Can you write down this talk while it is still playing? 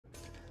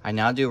I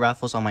now do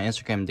raffles on my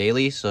Instagram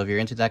daily, so if you're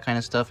into that kind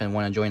of stuff and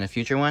want to join a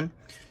future one,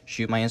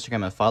 shoot my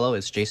Instagram a follow.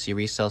 It's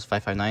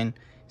JCResells559,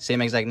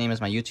 same exact name as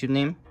my YouTube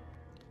name.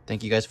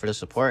 Thank you guys for the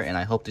support, and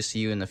I hope to see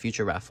you in the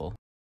future raffle.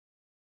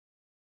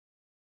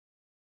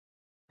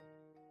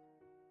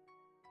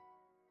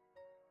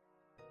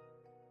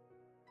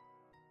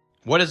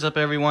 What is up,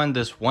 everyone?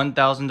 This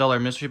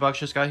 $1,000 mystery box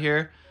just got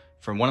here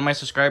from one of my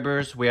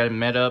subscribers. We had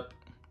met up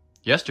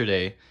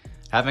yesterday.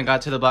 Haven't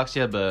got to the box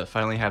yet, but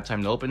finally have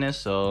time to open this.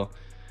 So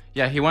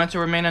yeah, he wanted to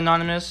remain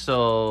anonymous,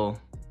 so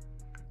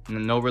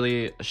no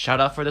really shout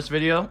out for this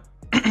video.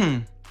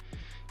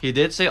 He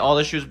did say all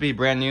the shoes would be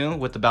brand new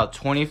with about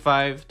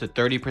 25 to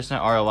 30%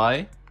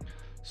 ROI.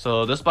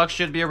 So this box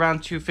should be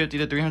around $250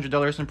 to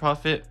 $300 in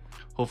profit.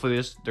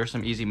 Hopefully there's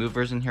some easy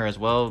movers in here as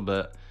well.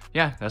 But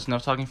yeah, that's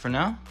enough talking for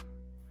now.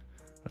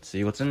 Let's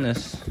see what's in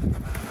this.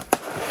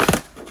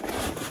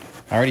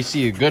 I already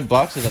see good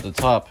boxes at the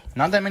top.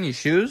 Not that many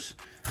shoes.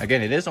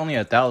 Again, it is only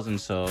 1,000,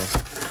 so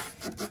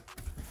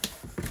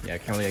yeah, I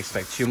can't really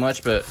expect too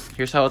much, but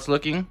here's how it's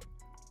looking.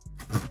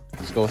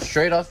 Let's go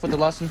straight off with the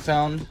lost and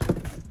found.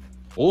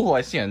 Oh,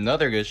 I see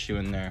another good shoe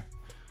in there.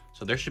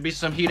 So there should be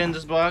some heat in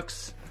this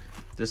box.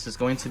 This is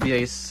going to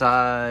be a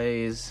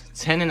size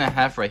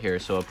 10.5 right here,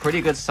 so a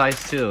pretty good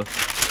size too.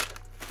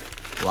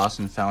 Lost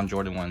and found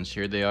Jordan 1s.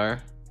 Here they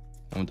are.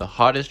 One of the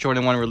hottest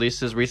Jordan 1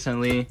 releases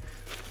recently.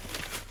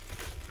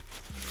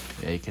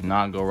 Yeah, you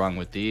cannot go wrong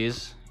with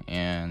these.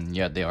 And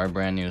yeah, they are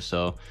brand new.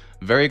 So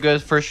very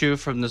good first shoe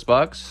from this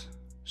box.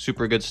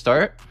 Super good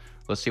start.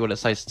 Let's see what a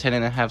size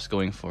 10.5 is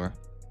going for.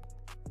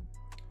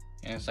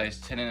 And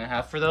size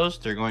 10.5 for those,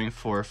 they're going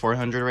for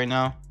 400 right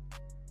now.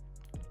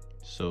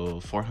 So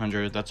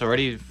 400, that's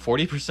already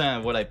 40%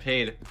 of what I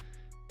paid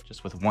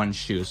just with one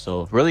shoe.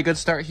 So really good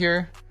start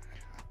here.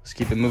 Let's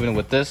keep it moving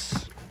with this.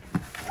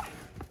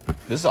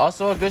 This is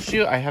also a good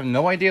shoe. I have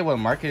no idea what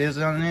market is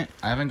on it.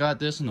 I haven't got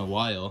this in a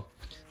while.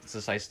 It's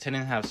a size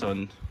 10.5,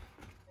 so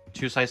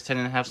two size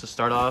 10.5s to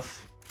start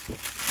off.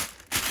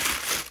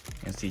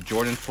 And see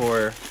Jordan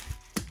 4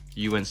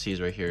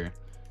 UNCs right here.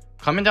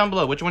 Comment down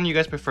below, which one do you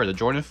guys prefer? The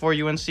Jordan 4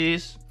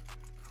 UNCs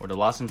or the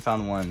lost and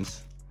found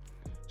ones?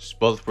 Just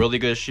both really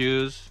good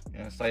shoes.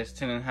 Yeah, size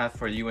 10.5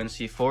 for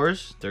UNC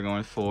 4s. They're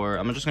going for,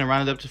 I'm just gonna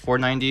round it up to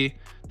 $490.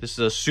 This is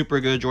a super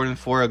good Jordan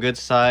 4, a good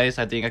size.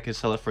 I think I could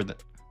sell it for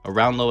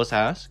around lowest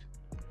ask.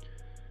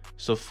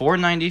 So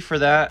 $490 for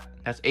that.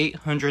 That's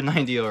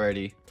 $890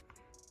 already.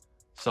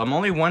 So I'm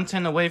only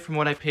 110 away from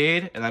what I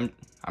paid, and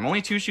I'm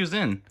only 2 shoes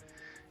in.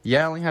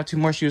 Yeah, I only have 2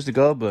 more shoes to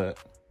go, but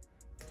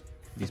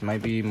these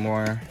might be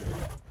more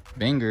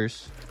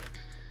bangers.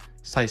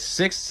 Size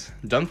 6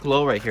 Dunk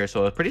Low right here,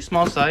 so a pretty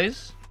small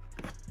size.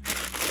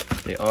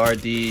 They are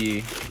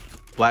the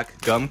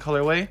black gum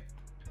colorway.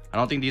 I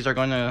don't think these are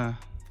going to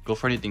go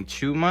for anything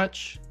too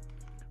much.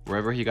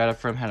 Wherever he got it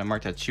from had it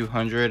marked at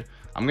 200.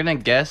 I'm gonna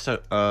guess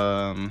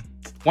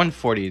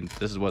 140.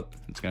 This is what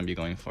it's gonna be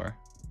going for.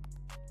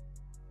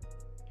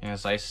 Yeah,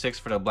 size 6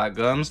 for the black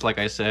gums. Like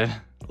I said,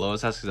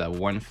 lowest ask is at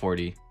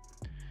 140.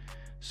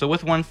 So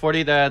with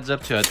 140, that adds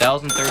up to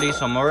 1,030.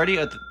 So I'm already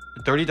at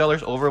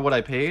 $30 over what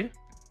I paid.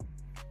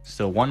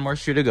 So one more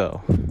shoe to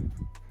go.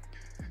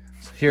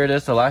 So here it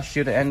is, the last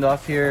shoe to end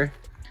off here.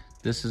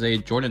 This is a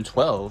Jordan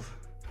 12,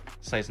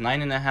 size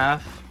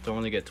 9.5. Don't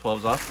really get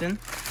 12s often.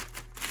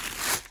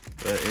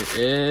 But it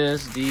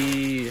is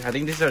the, I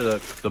think these are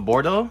the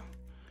Bordeaux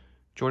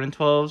Jordan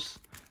 12s.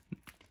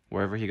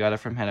 Wherever he got it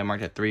from had it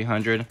marked at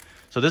 300.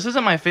 So this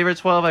isn't my favorite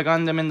 12. I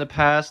gotten them in the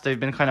past. They've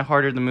been kind of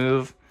harder to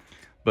move.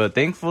 But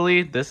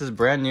thankfully, this is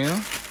brand new.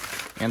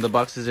 And the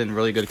box is in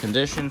really good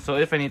condition. So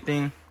if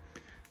anything,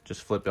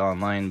 just flip it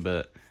online.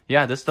 But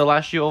yeah, this is the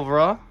last shoe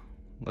overall.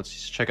 Let's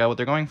just check out what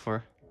they're going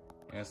for.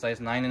 And size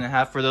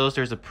 9.5 for those.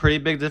 There's a pretty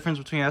big difference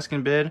between ask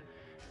and bid.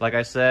 Like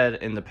I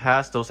said, in the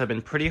past, those have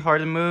been pretty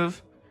hard to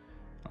move.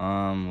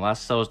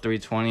 Last sell was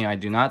 320. I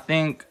do not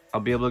think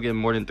I'll be able to get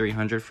more than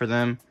 300 for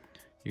them.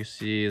 You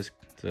see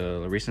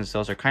the recent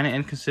sales are kind of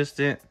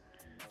inconsistent.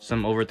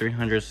 Some over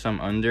 300, some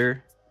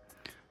under.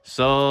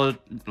 So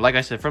like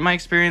I said, from my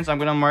experience, I'm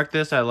gonna mark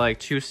this at like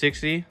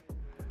 260.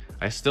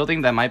 I still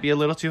think that might be a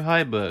little too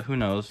high, but who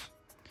knows.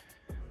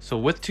 So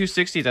with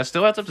 260, that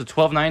still adds up to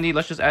 1290.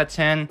 Let's just add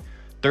 10,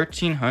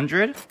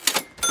 1300.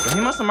 So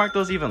he must have marked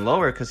those even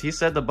lower, because he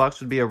said the box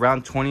would be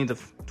around 25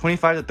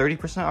 to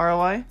 30%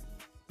 ROI.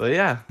 But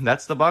yeah,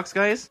 that's the box,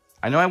 guys.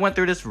 I know I went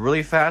through this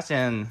really fast,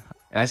 and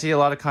I see a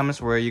lot of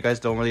comments where you guys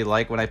don't really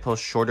like when I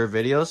post shorter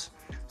videos.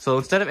 So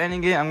instead of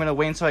ending it, I'm gonna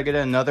wait until I get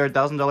another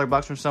 $1,000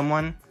 box from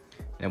someone,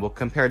 and we'll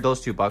compare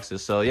those 2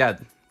 boxes. So yeah,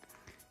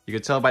 you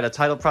can tell by the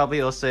title probably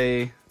it'll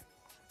say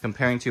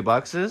comparing 2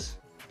 boxes.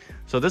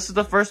 So this is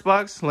the first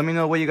box. Let me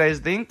know what you guys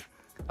think.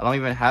 I don't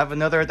even have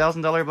another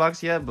 $1,000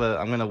 box yet, but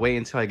I'm gonna wait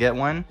until I get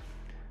one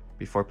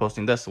before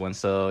posting this one.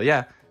 So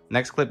yeah,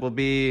 next clip will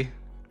be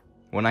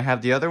when I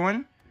have the other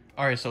one.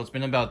 Alright, so it's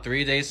been about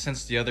 3 days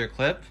since the other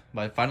clip,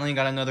 but I finally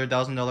got another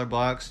 $1,000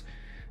 box.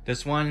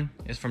 This one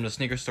is from the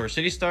sneaker store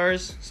City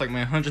Stars. It's like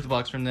my 100th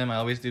box from them. I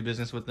always do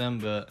business with them,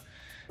 but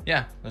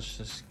yeah, let's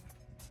just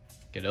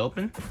get it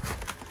open.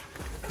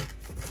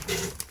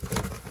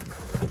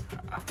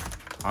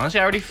 Honestly,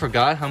 I already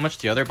forgot how much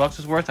the other box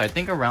is worth. I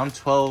think around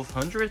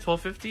 1200,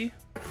 1250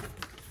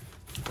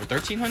 or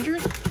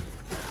 1300.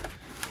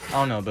 I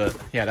don't know, but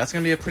yeah, that's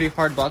gonna be a pretty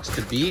hard box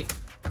to beat.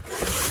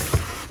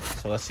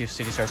 So let's see if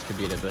City Stars can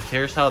beat it. But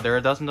here's how their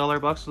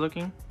 $1,000 box is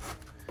looking.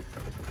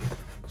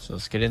 So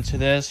let's get into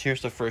this.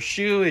 Here's the first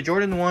shoe, a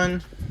Jordan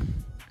 1,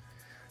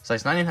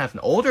 size 9.5, an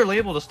older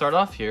label to start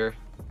off here.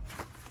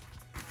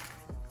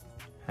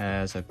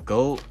 Has a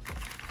goat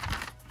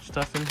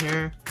stuff in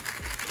here.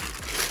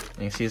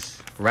 And you see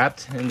it's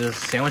wrapped in this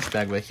sandwich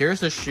bag. But here's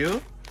the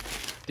shoe.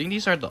 I think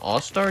these are the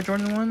All-Star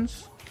Jordan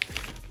 1s.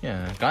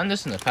 Yeah, I've gotten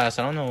this in the past.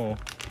 I don't know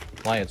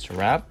why it's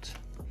wrapped.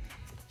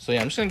 So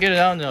yeah, I'm just gonna get it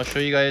out and then I'll show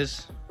you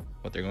guys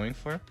what they're going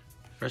for.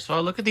 First of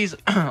all, look at these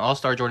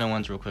All-Star Jordan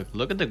 1s real quick.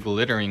 Look at the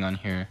glittering on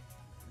here.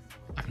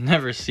 I've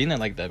never seen it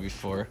like that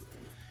before.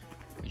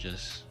 You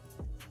just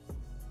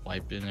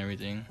wipe it and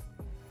everything.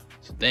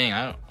 So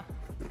dang,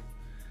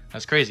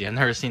 that's crazy. I've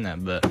never seen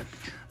that. But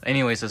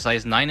anyways, the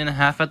size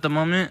 9.5 at the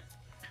moment.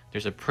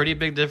 There's a pretty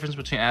big difference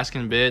between ask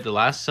and bid. The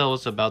last sale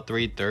was about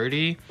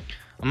 330.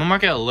 I'm gonna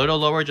mark it a little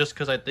lower just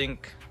because I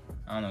think,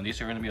 I don't know,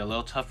 these are gonna be a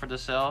little tougher to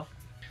sell.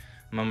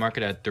 I'm gonna mark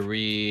it at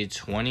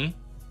 320.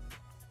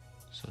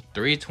 So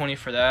 320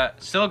 for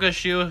that. Still a good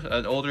shoe,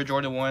 an older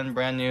Jordan 1,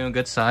 brand new,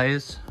 good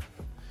size.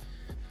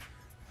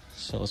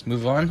 So let's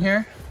move on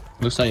here.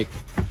 Looks like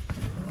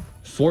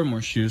 4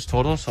 more shoes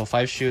total, so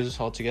 5 shoes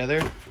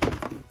altogether.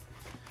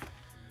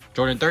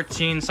 Jordan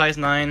 13, size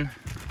 9,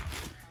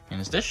 and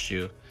it's this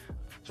shoe.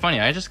 It's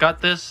funny, I just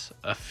got this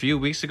a few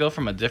weeks ago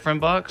from a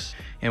different box,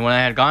 and when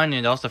I had gotten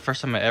it, that was the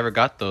first time I ever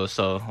got those.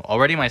 So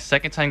already my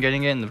second time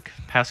getting it in the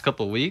past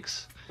couple of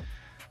weeks.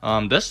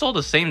 This sold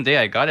the same day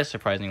I got it,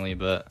 surprisingly,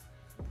 but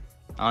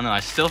I don't know, I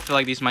still feel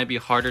like these might be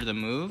harder to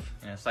move.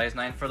 Yeah, size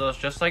 9 for those,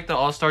 just like the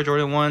All-Star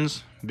Jordan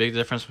 1s. Big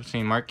difference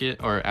between market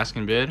or ask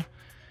and bid.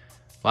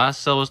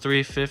 Last sale was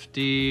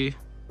 350.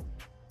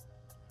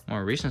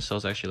 More recent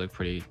sales actually look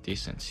pretty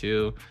decent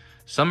too.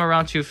 Some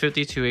around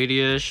 250,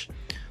 280-ish.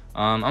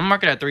 I'm gonna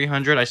mark it at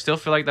 300. I still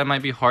feel like that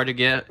might be hard to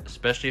get,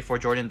 especially for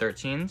Jordan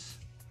 13s.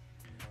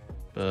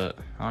 But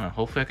I don't know,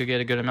 hopefully I could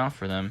get a good amount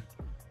for them.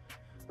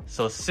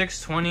 So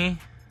 620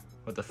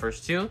 with the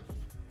first 2.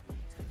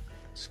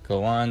 Let's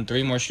go on,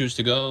 3 more shoes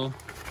to go.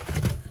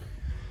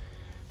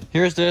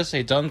 Here's this,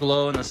 a Dunk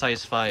Low in the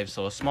size 5.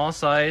 So a small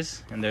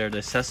size, and they're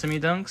the Sesame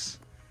Dunks.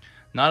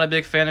 Not a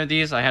big fan of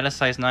these. I had a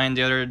size 9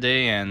 the other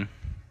day, and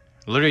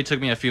it literally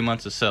took me a few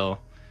months to sell.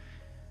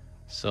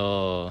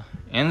 So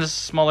in the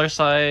smaller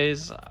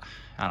size,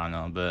 I don't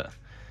know, but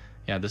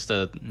yeah, this is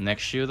the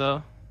next shoe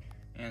though.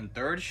 And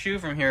third shoe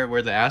from here,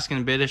 where the ask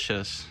and bid is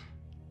just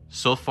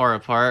so far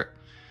apart.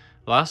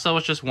 Last sale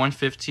was just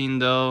 115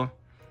 though.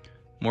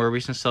 More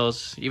recent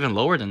sales even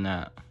lower than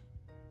that.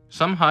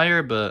 Some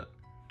higher, but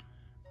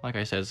like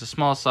I said, it's a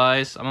small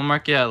size. I'm gonna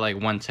mark it at like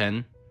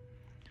 110.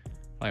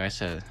 Like I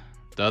said,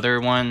 the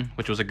other one,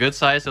 which was a good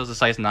size, it was a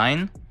size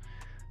 9.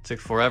 Took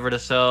forever to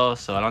sell,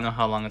 so I don't know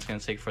how long it's gonna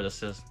take for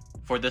this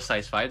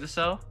size 5 to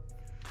sell.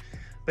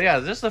 But yeah,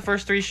 this is the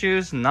first 3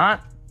 shoes.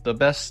 Not the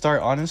best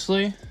start,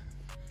 honestly.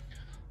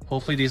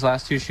 Hopefully these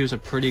last 2 shoes are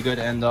pretty good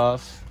end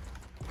off.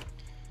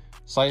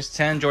 Size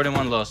 10 Jordan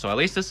 1 low, so at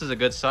least this is a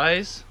good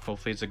size.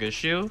 Hopefully it's a good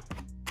shoe.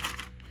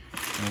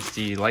 And it's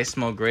the light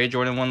smoke gray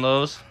Jordan 1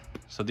 lows.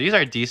 So these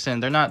are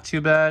decent, they're not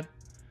too bad.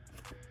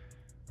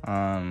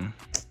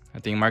 I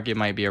think market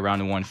might be around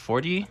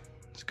 140.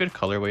 It's a good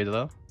colorway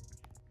though.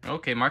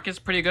 Okay, market's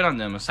pretty good on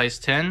them. A size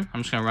 10.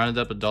 I'm just gonna round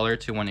it up $1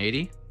 to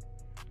 180.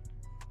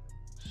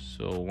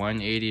 So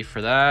 180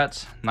 for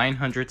that.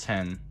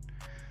 910.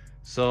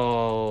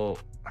 So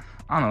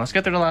I don't know. Let's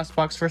get through the last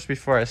box first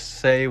before I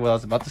say what I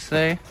was about to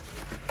say.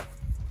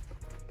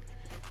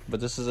 But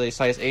this is a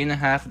size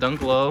 8.5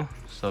 Dunk Low,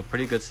 so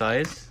pretty good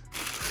size.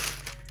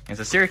 And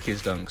it's a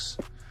Syracuse Dunks.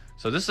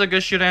 So this is a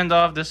good shoe to end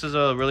off. This is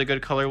a really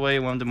good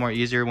colorway. One of the more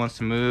easier ones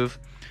to move.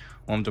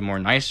 One of the more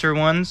nicer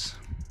ones.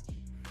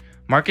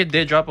 Market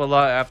did drop a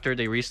lot after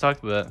they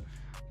restocked, but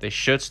they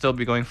should still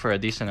be going for a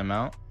decent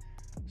amount.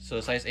 So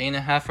size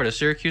 8.5 for the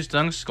Syracuse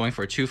Dunks, going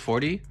for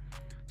 240.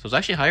 So it's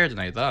actually higher than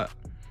I thought.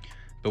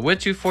 But with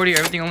 240,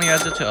 everything only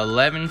adds up to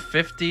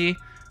 1150.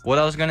 What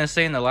I was gonna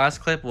say in the last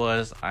clip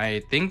was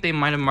I think they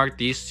might have marked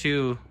these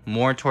 2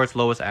 more towards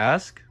lowest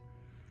ask,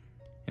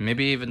 and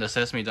maybe even the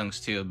Sesame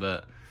Dunks too.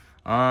 But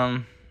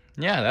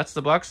yeah, that's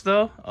the box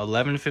though.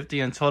 1150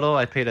 in total.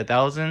 I paid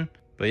 $1,000.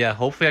 But yeah,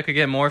 hopefully I could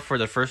get more for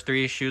the first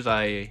 3 shoes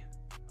I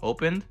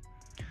opened.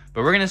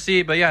 But we're gonna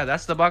see. But yeah,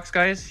 that's the box,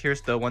 guys.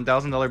 Here's the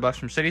 $1,000 box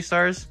from City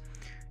Stars,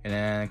 and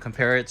then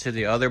compare it to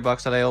the other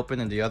box that I opened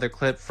in the other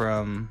clip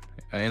from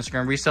an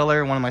Instagram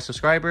reseller, one of my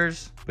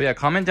subscribers. But yeah,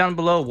 comment down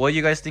below what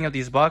you guys think of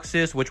these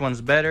boxes, which one's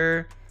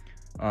better,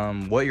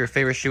 what your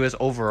favorite shoe is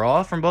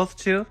overall from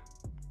both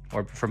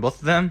or from both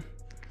of them.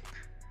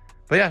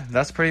 But yeah,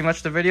 that's pretty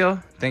much the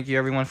video. Thank you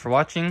everyone for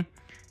watching.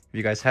 If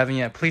you guys haven't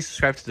yet, please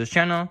subscribe to this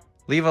channel,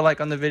 leave a like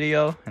on the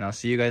video, and I'll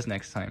see you guys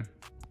next time.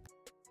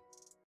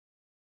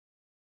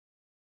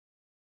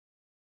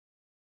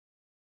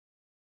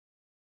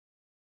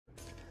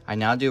 I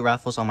now do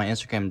raffles on my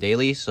Instagram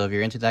daily, so if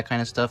you're into that kind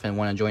of stuff and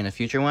want to join a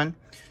future one,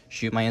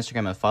 shoot my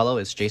Instagram a follow.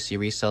 It's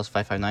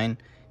jcresells559,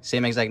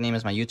 same exact name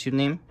as my YouTube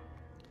name.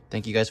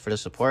 Thank you guys for the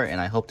support, and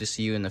I hope to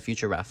see you in the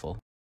future raffle.